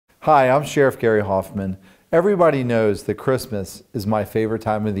Hi, I'm Sheriff Gary Hoffman. Everybody knows that Christmas is my favorite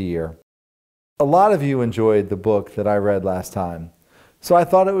time of the year. A lot of you enjoyed the book that I read last time, so I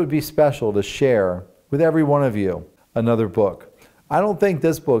thought it would be special to share with every one of you another book. I don't think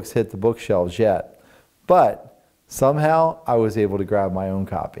this book's hit the bookshelves yet, but somehow I was able to grab my own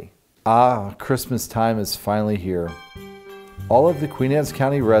copy. Christmas time is finally here. All of the Queen Anne's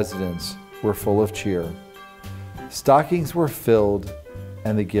County residents were full of cheer. Stockings were filled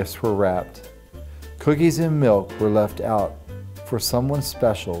and the gifts were wrapped. Cookies and milk were left out for someone's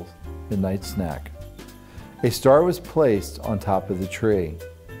special midnight snack. A star was placed on top of the tree,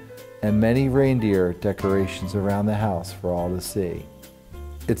 and many reindeer decorations around the house for all to see.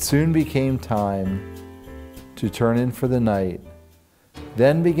 It soon became time to turn in for the night.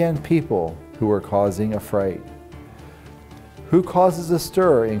 Then began people who were causing a fright. Who causes a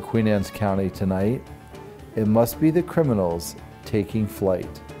stir in Queen Anne's County tonight? It must be the criminals taking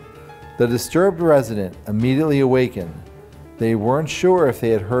flight. The disturbed resident immediately awakened. They weren't sure if they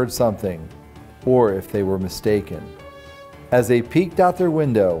had heard something or if they were mistaken. As they peeked out their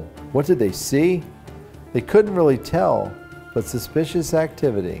window, what did they see? They couldn't really tell, but suspicious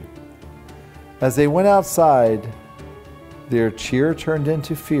activity. As they went outside, their cheer turned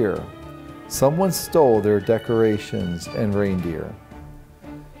into fear. Someone stole their decorations and reindeer.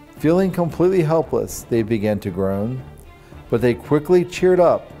 Feeling completely helpless, they began to groan, but they quickly cheered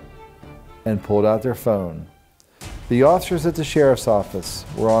up and pulled out their phone. The officers at the sheriff's office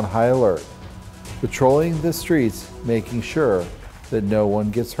were on high alert, patrolling the streets, making sure that no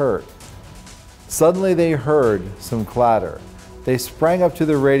one gets hurt. Suddenly they heard some clatter. They sprang up to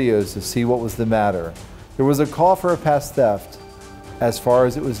the radios to see what was the matter. There was a call for a past theft. As far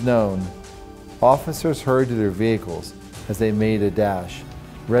as it was known, officers hurried to their vehicles as they made a dash.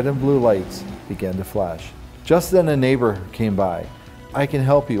 Red and blue lights began to flash. Just then a neighbor came by. "I can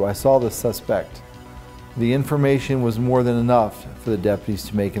help you. I saw the suspect." The information was more than enough for the deputies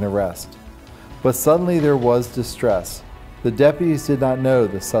to make an arrest. But suddenly there was distress. The deputies did not know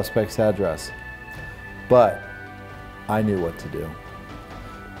the suspect's address. But I knew what to do.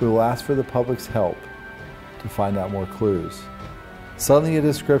 We will ask for the public's help to find out more clues. Suddenly a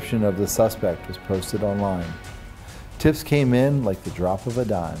description of the suspect was posted online. Tips came in like the drop of a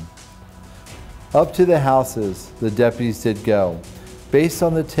dime. Up to the houses, the deputies did go, based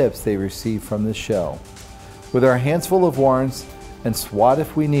on the tips they received from the show. With our hands full of warrants and SWAT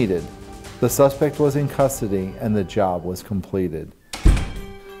if we needed, the suspect was in custody and the job was completed.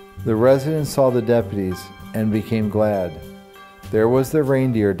 The residents saw the deputies and became glad. There was the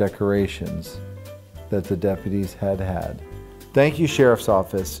reindeer decorations that the deputies had. Thank you, Sheriff's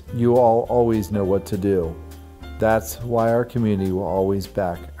Office. You all always know what to do. That's why our community will always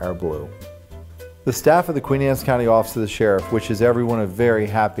back our blue. The staff of the Queen Anne's County Office of the Sheriff wishes everyone a very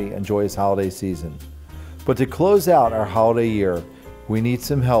happy and joyous holiday season. But to close out our holiday year, we need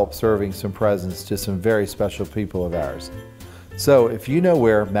some help serving some presents to some very special people of ours. So if you know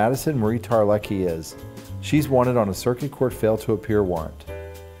where Madison Marie Tarlecki is, she's wanted on a circuit court fail to appear warrant.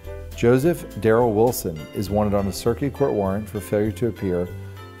 Joseph Darrell Wilson is wanted on a circuit court warrant for failure to appear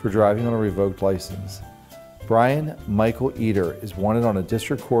for driving on a revoked license. Brian Michael Eder is wanted on a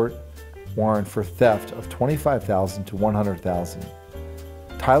district court warrant for theft of $25,000 to $100,000.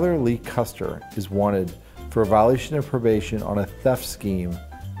 Tyler Lee Custer is wanted for a violation of probation on a theft scheme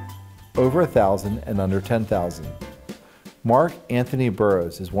over $1,000 and under $10,000. Mark Anthony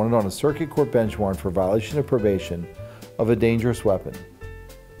Burrows is wanted on a circuit court bench warrant for violation of probation of a dangerous weapon.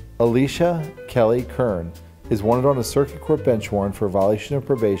 Alicia Kelly Kern is wanted on a circuit court bench warrant for violation of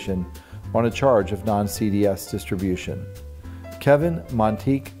probation on a charge of non-CDS distribution. Kevin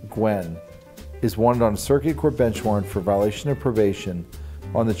Monteque Gwen is wanted on a circuit court bench warrant for violation of probation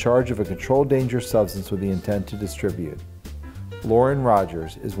on the charge of a controlled dangerous substance with the intent to distribute. Lauren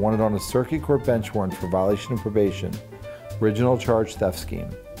Rogers is wanted on a circuit court bench warrant for violation of probation, original charge theft scheme.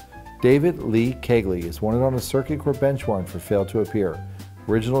 David Lee Kegley is wanted on a circuit court bench warrant for fail to appear,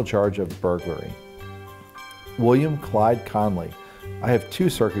 original charge of burglary. William Clyde Conley, I have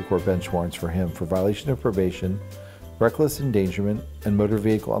 2 circuit court bench warrants for him for violation of probation, reckless endangerment, and motor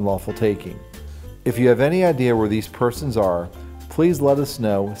vehicle unlawful taking. If you have any idea where these persons are, please let us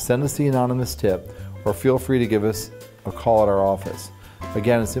know, send us the anonymous tip, or feel free to give us a call at our office.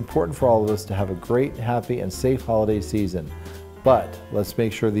 Again, it's important for all of us to have a great, happy, and safe holiday season, but let's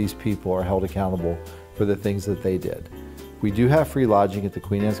make sure these people are held accountable for the things that they did. We do have free lodging at the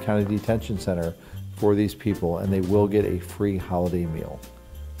Queen Anne's County Detention Center for these people, and they will get a free holiday meal.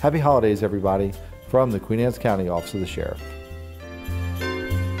 Happy holidays, everybody, from the Queen Anne's County Office of the Sheriff.